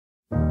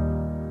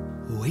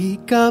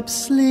Wake up,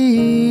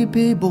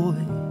 sleepy boy,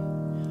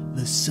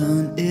 the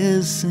sun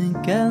is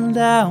sinking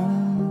down.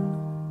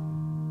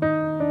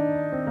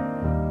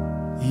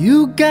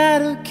 You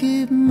gotta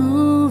keep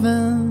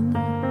moving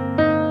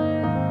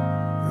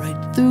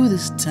right through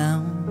this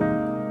town.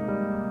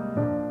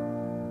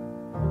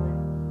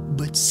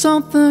 But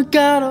something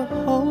got a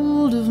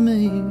hold of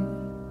me,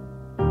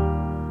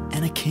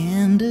 and I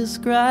can't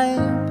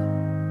describe.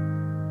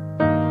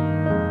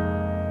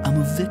 I'm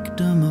a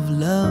victim of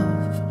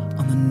love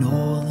on the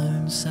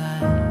northern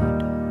side.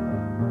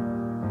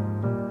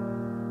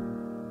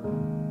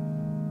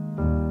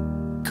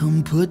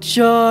 Come put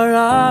your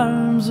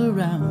arms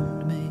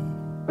around me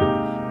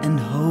and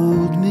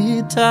hold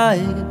me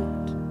tight.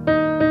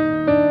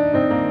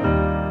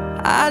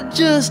 I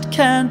just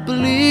can't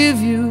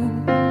believe you.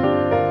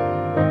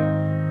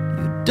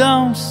 You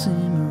don't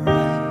seem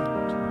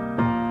right.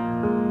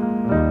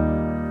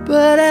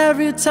 But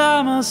every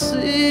time I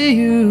see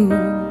you,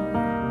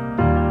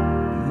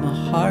 my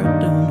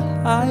heart don't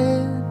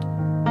hide.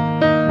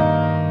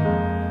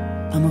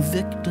 I'm a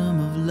victim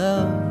of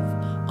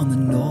love on the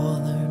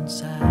northern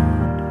side.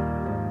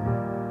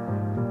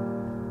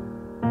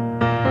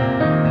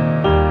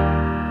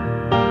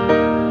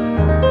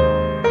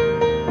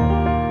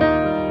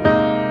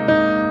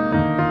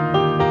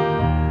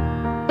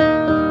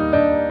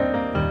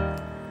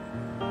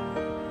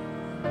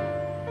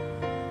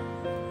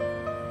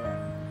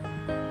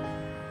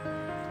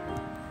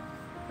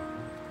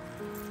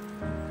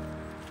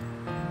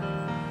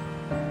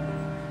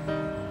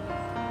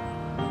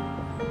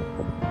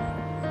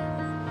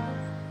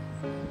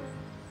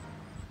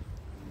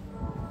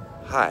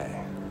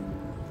 Hi.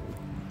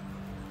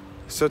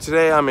 So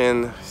today I'm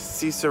in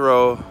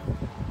Cicero,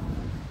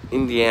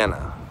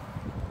 Indiana,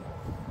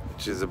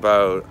 which is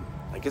about,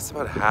 I guess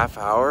about a half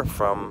hour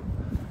from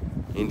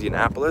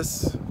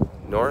Indianapolis,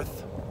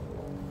 north.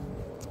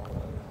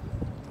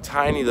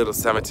 Tiny little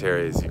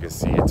cemetery, as you can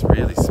see. It's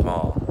really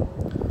small.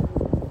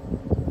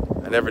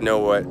 I never know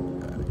what,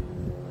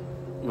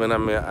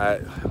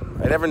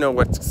 I never know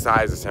what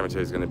size the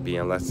cemetery is going to be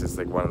unless it's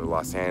like one of the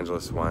Los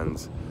Angeles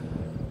ones.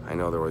 I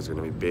know they're always going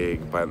to be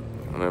big, but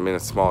when I'm in a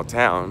small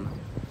town,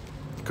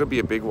 it could be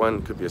a big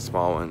one, could be a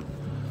small one.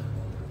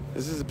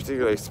 This is a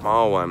particularly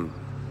small one,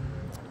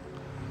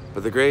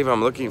 but the grave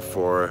I'm looking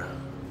for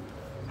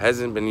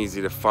hasn't been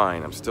easy to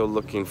find. I'm still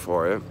looking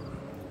for it,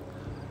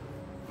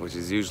 which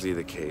is usually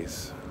the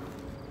case.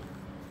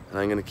 And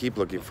I'm going to keep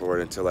looking for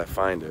it until I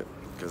find it,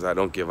 because I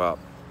don't give up,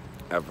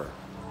 ever,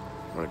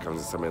 when it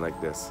comes to something like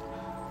this.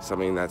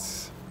 Something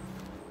that's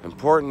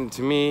important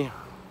to me,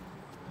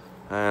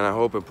 and I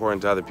hope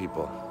important to other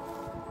people.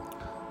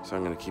 So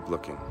I'm going to keep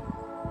looking.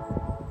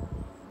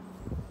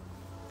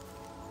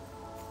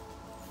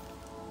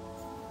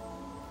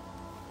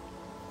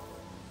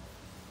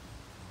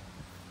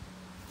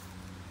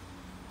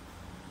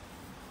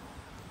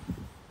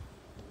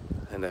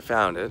 And I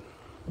found it.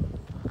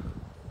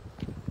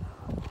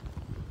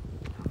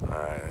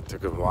 It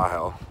took a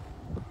while.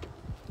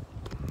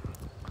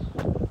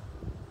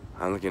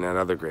 I'm looking at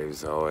other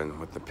graves though, and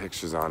with the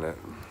pictures on it.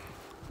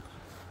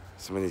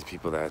 Some of these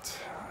people that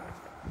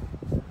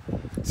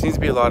seems to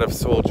be a lot of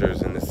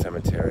soldiers in this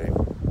cemetery,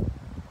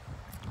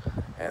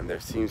 and there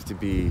seems to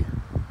be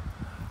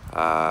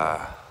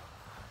a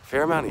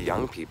fair amount of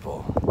young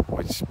people,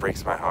 which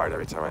breaks my heart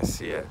every time I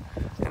see it.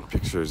 And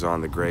pictures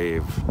on the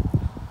grave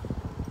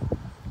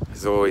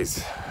is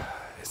always,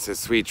 it's a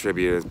sweet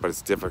tribute, but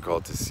it's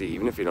difficult to see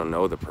even if you don't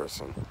know the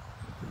person.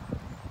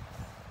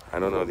 I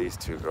don't know these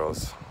two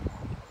girls,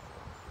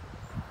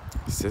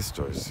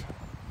 sisters,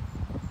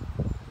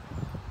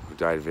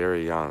 died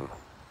very young,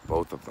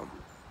 both of them,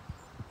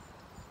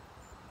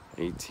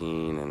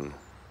 18 and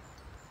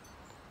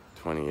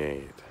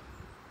 28.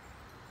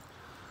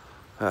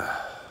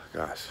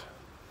 Gosh.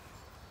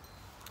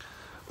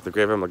 But the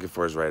grave I'm looking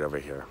for is right over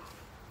here.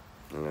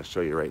 I'm going to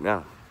show you right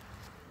now.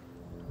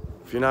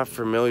 If you're not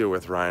familiar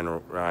with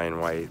Ryan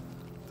White,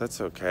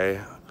 that's okay.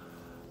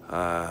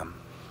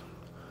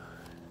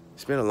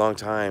 It's been a long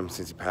time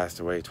since he passed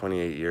away,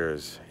 28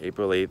 years,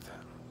 April 8th,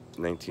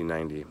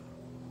 1990.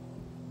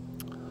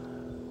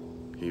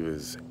 He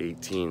was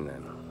 18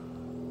 then.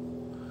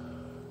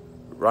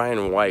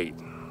 Ryan White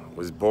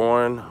was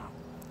born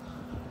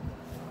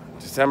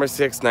December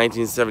 6,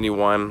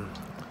 1971.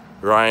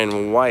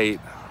 Ryan White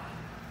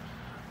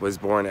was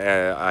born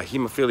a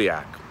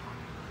hemophiliac.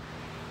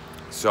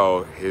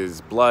 So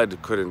his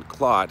blood couldn't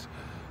clot,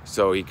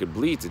 so he could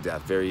bleed to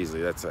death very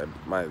easily. That's what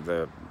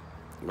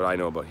I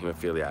know about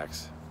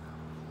hemophiliacs.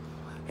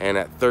 And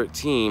at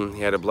 13,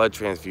 he had a blood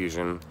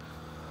transfusion,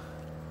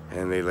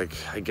 and they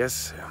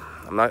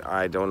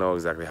I don't know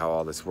exactly how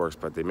all this works,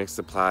 but they mixed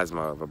the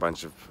plasma of a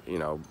bunch of,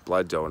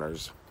 blood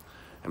donors.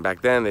 And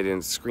back then they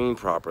didn't screen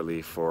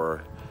properly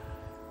for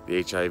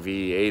the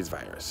HIV/AIDS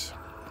virus.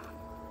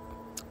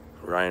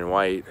 Ryan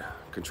White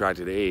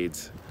contracted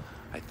AIDS,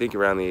 I think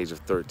around the age of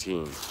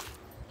 13.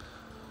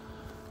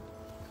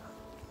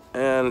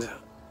 And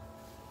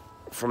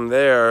from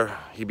there,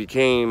 he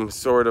became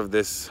sort of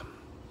this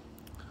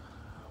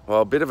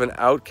Well, a bit of an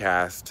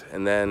outcast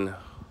and then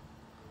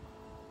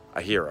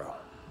a hero.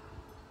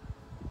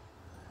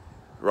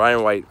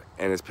 Ryan White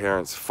and his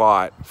parents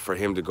fought for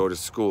him to go to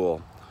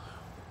school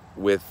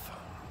with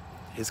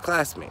his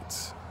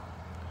classmates,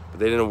 but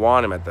they didn't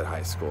want him at that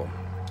high school.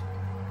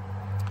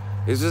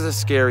 It was just a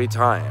scary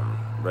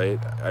time, right?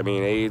 I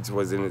mean, AIDS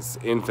was in its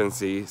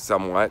infancy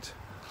somewhat.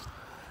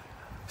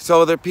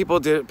 So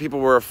people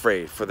were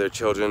afraid for their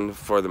children,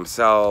 for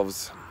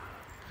themselves.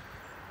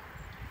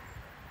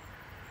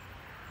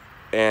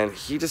 And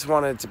he just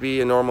wanted to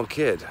be a normal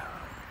kid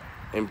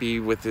and be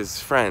with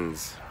his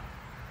friends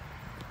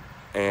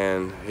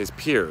and his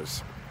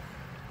peers.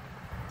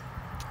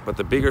 But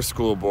the bigger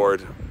school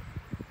board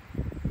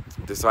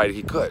decided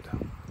he could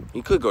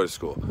go to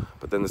school.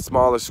 But then the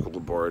smaller school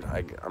board,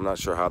 I'm not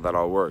sure how that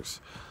all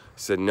works,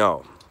 said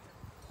no.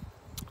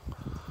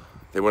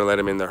 They wouldn't let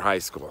him in their high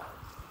school.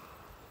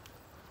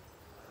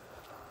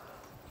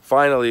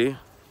 Finally,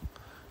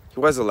 he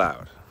was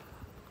allowed.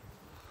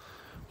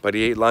 But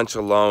he ate lunch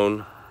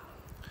alone.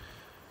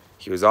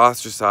 He was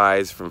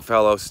ostracized from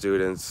fellow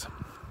students.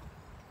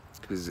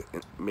 He was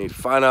made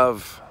fun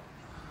of,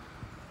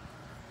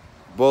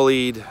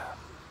 bullied.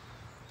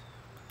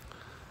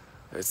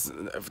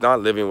 If not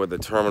living with a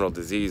terminal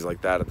disease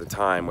like that at the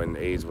time when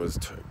AIDS was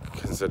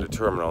considered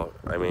terminal,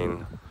 I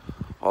mean,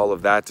 all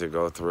of that to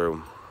go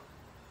through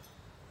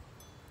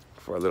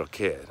for a little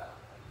kid.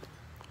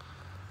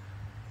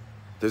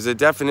 There's a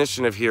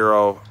definition of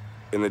hero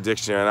in the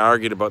dictionary, and I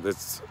argued about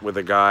this with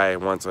a guy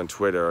once on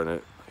Twitter,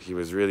 and he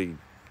was really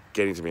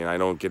getting to me, and I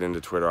don't get into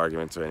Twitter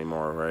arguments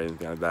anymore or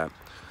anything like that.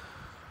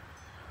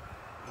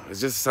 It's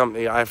just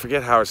something, I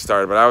forget how it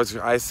started, but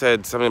I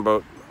said something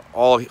about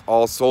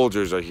all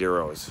soldiers are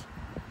heroes.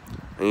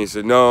 And he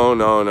said, no.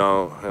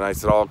 And I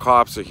said, all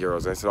cops are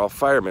heroes. And I said, all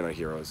firemen are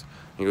heroes.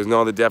 And he goes,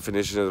 no, the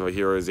definition of a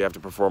hero is you have to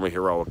perform a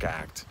heroic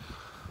act.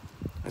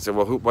 I said,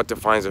 well, what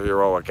defines a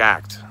heroic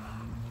act?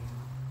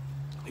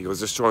 He goes,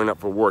 just showing up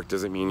for work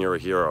doesn't mean you're a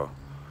hero.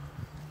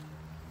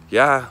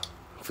 Yeah,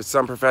 for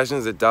some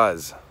professions it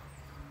does.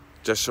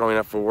 Just showing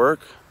up for work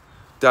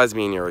does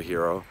mean you're a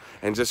hero.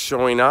 And just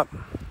showing up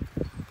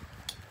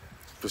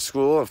for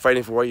school and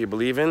fighting for what you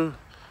believe in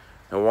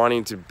and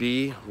wanting to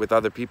be with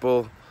other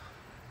people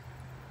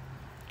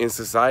in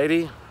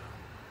society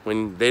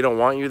when they don't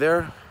want you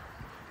there,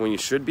 when you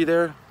should be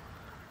there,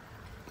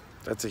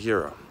 that's a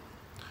hero.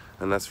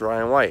 And that's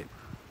Ryan White.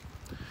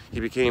 He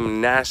became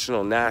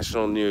national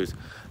news.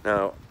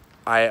 Now,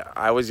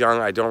 I was young,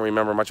 I don't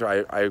remember much.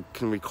 I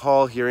can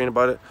recall hearing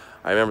about it.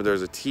 I remember there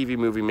was a TV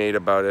movie made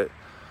about it.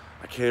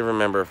 I can't even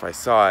remember if I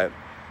saw it.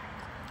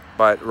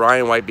 But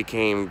Ryan White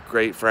became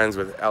great friends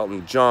with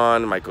Elton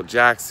John, Michael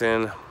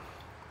Jackson.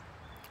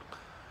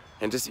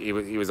 And just, he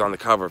was on the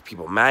cover of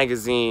People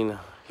magazine,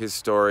 his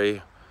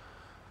story.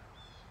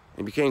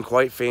 He became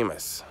quite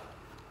famous.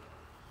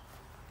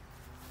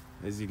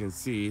 As you can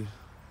see,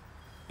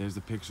 there's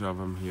a picture of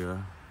him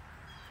here.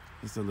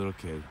 Just a little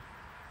kid.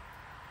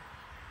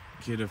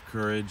 Kid of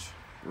courage,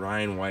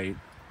 Ryan White.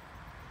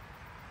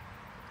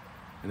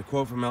 And a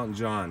quote from Elton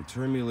John,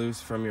 turn me loose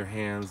from your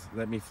hands,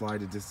 let me fly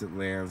to distant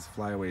lands,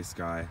 fly away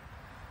sky,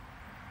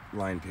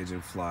 line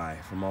pigeon fly,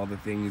 from all the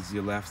things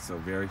you left so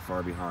very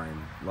far behind.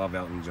 Love,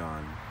 Elton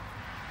John.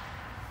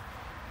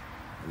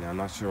 Now I'm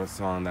not sure what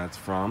song that's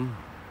from.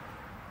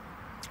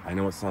 I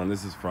know what song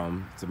this is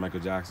from. It's a Michael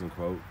Jackson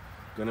quote.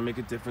 Gonna make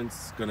a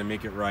difference, gonna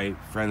make it right.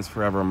 Friends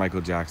forever,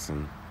 Michael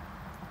Jackson.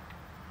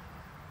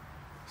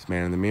 This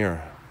man in the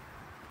mirror.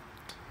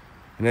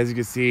 And as you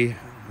can see,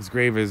 his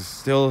grave is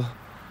still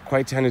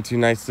quite tended to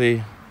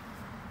nicely.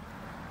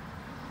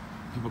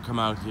 People come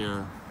out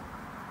here,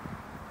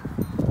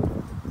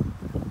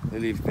 they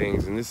leave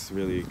things, and this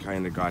really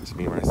kind of got to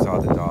me when I saw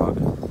the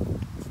dog,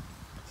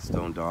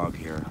 stone dog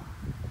here.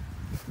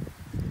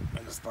 I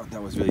just thought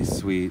that was really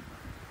sweet.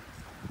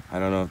 I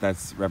don't know if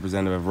that's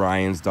representative of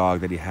Ryan's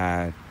dog that he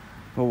had,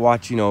 but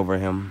watching over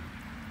him.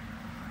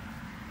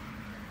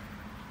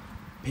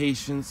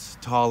 Patience,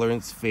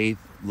 tolerance, faith,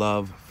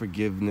 love,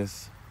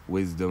 forgiveness,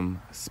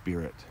 wisdom,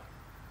 spirit.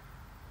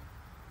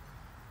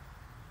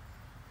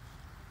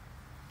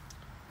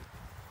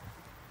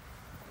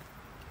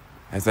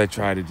 As I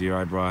try to do,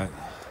 I brought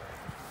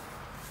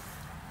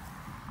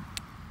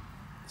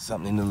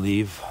something to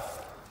leave.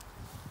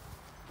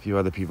 A few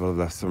other people have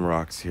left some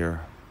rocks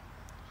here.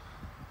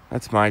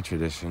 That's my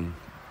tradition.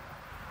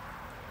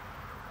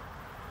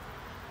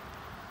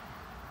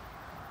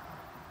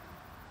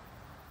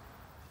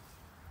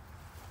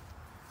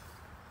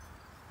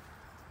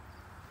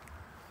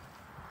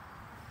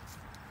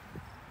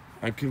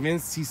 I'm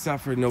convinced he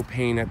suffered no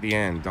pain at the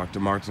end, Dr.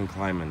 Martin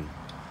Kleiman.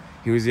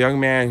 He was a young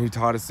man who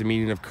taught us the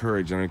meaning of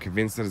courage, and I'm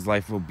convinced that his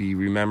life will be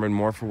remembered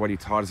more for what he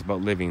taught us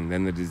about living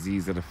than the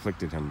disease that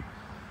afflicted him.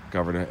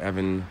 Governor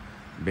Evan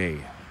Bay.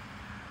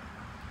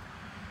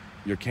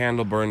 Your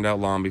candle burned out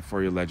long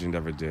before your legend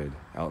ever did.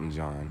 Elton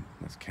John.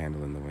 That's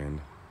Candle in the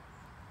Wind.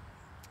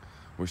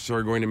 We're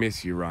sure going to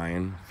miss you,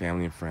 Ryan,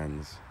 family and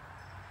friends.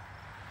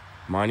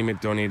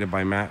 Monument donated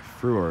by Matt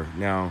Frewer.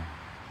 Now,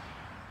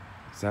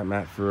 is that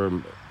Matt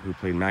Frewer who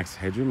played Max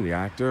Headroom, the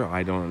actor.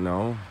 I don't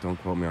know. Don't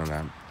quote me on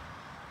that.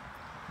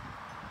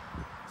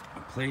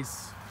 A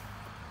place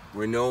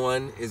where no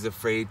one is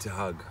afraid to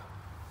hug.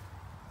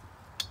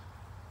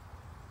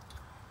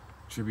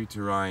 Tribute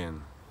to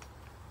Ryan.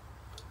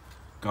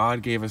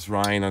 God gave us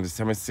Ryan on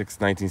December 6,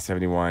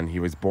 1971. He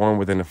was born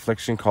with an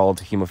affliction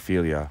called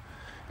hemophilia.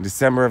 In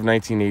December of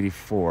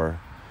 1984,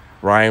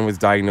 Ryan was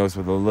diagnosed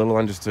with a little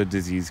understood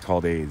disease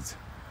called AIDS.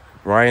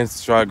 Ryan's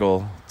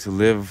struggle to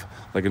live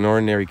like an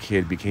ordinary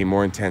kid became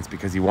more intense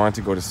because he wanted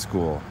to go to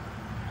school.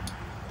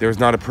 There was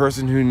not a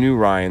person who knew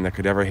Ryan that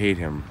could ever hate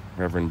him,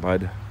 Reverend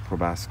Bud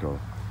Probasco.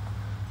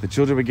 The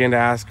children began to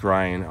ask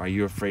Ryan, "Are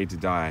you afraid to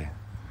die?"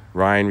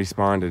 Ryan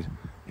responded,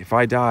 "If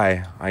I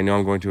die, I know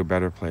I'm going to a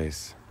better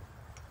place."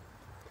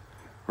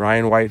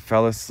 Ryan White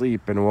fell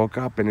asleep and woke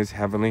up in his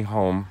heavenly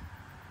home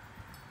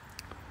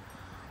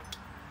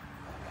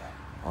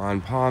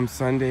on Palm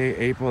Sunday,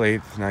 April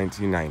 8th,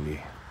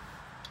 1990.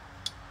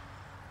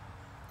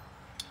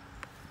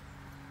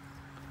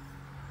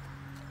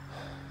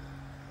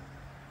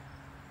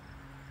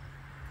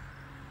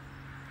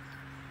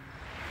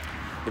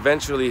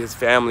 Eventually, his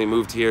family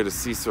moved here to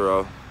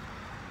Cicero,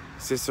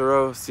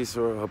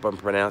 hope I'm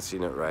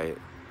pronouncing it right.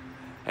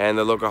 And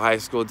the local high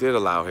school did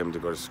allow him to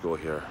go to school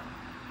here.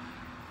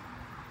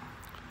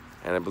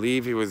 And I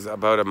believe he was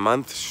about a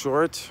month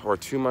short, or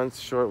 2 months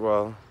short,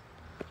 well,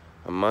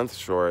 a month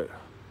short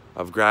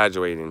of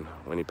graduating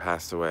when he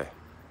passed away.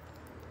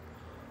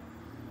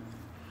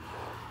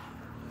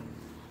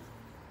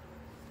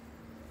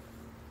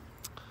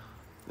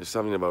 There's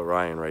something about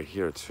Ryan right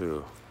here,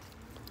 too.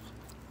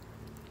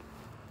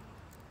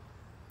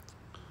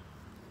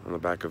 On the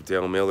back of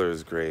Dale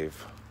Miller's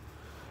grave.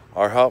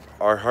 Our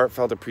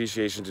heartfelt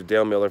appreciation to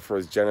Dale Miller for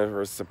his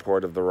generous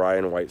support of the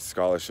Ryan White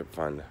Scholarship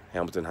Fund,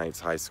 Hamilton Heights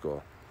High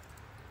School.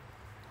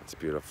 That's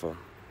beautiful.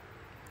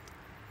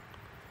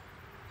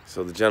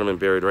 So the gentleman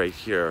buried right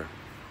here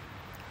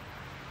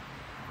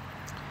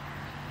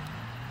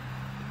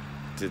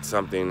did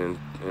something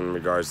in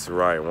regards to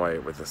Ryan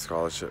White with a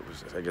scholarship.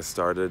 I guess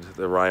started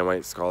the Ryan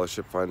White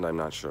Scholarship Fund, I'm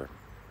not sure.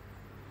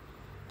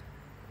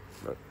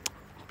 But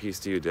peace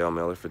to you, Dale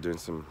Miller, for doing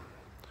some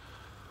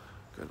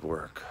good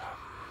work.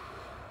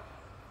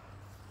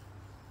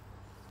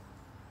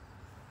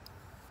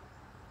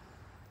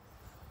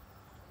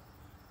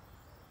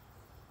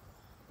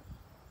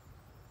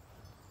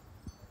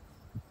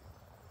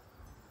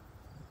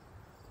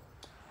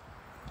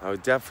 I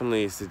would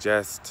definitely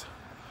suggest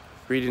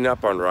reading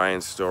up on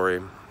Ryan's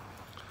story.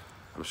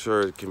 I'm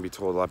sure it can be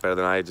told a lot better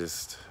than I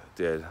just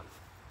did.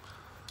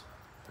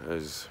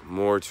 There's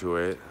more to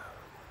it.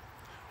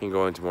 You can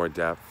go into more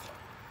depth.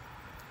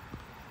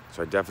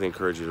 So I definitely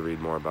encourage you to read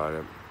more about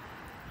it.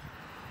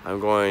 I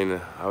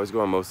was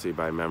going mostly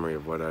by memory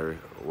of what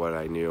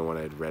I knew and what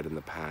I had read in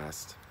the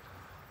past.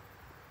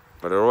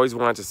 But I always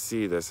wanted to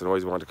see this and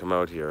always wanted to come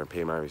out here and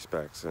pay my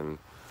respects. And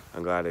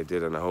I'm glad I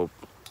did, and I hope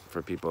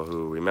for people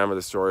who remember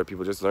the story,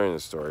 people just learning the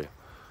story,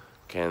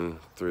 can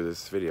through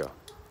this video.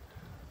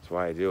 That's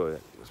why I do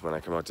it, is when I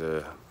come out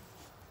to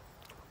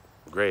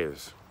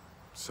graves,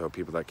 so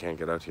people that can't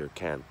get out here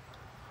can.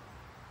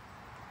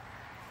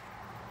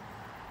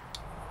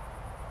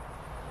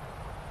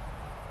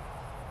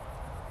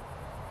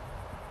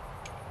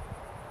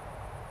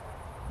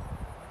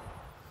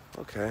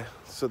 Okay,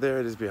 so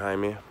there it is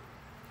behind me.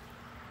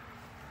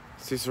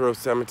 Cicero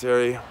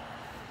Cemetery.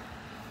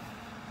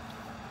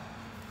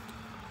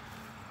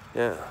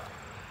 Yeah.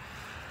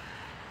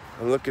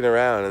 I'm looking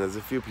around and there's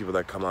a few people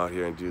that come out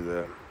here and do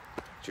the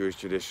Jewish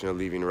tradition of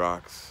leaving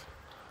rocks.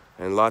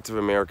 And lots of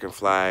American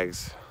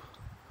flags.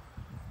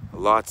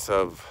 Lots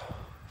of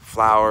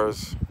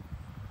flowers.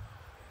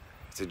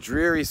 It's a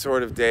dreary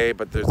sort of day,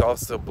 but there's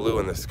also blue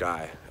in the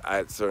sky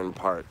at certain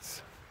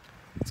parts.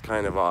 It's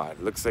kind of odd.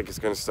 It looks like it's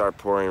going to start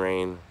pouring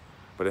rain,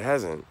 but it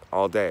hasn't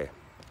all day.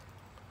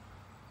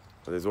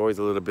 But there's always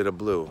a little bit of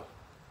blue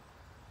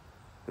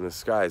in the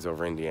skies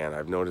over Indiana.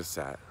 I've noticed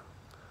that.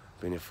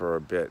 Been here for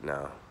a bit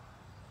now.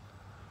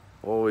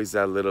 Always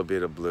that little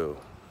bit of blue.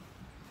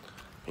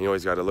 And you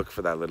always got to look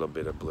for that little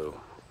bit of blue,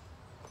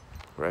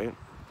 right?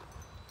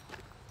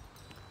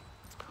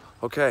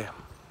 Okay,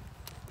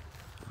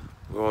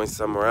 I'm going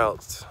somewhere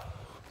else.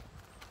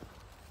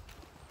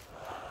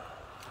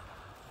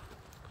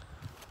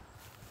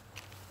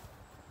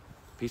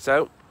 Peace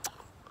out.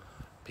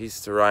 Peace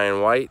to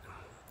Ryan White.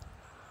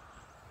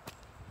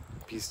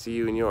 Peace to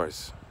you and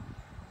yours.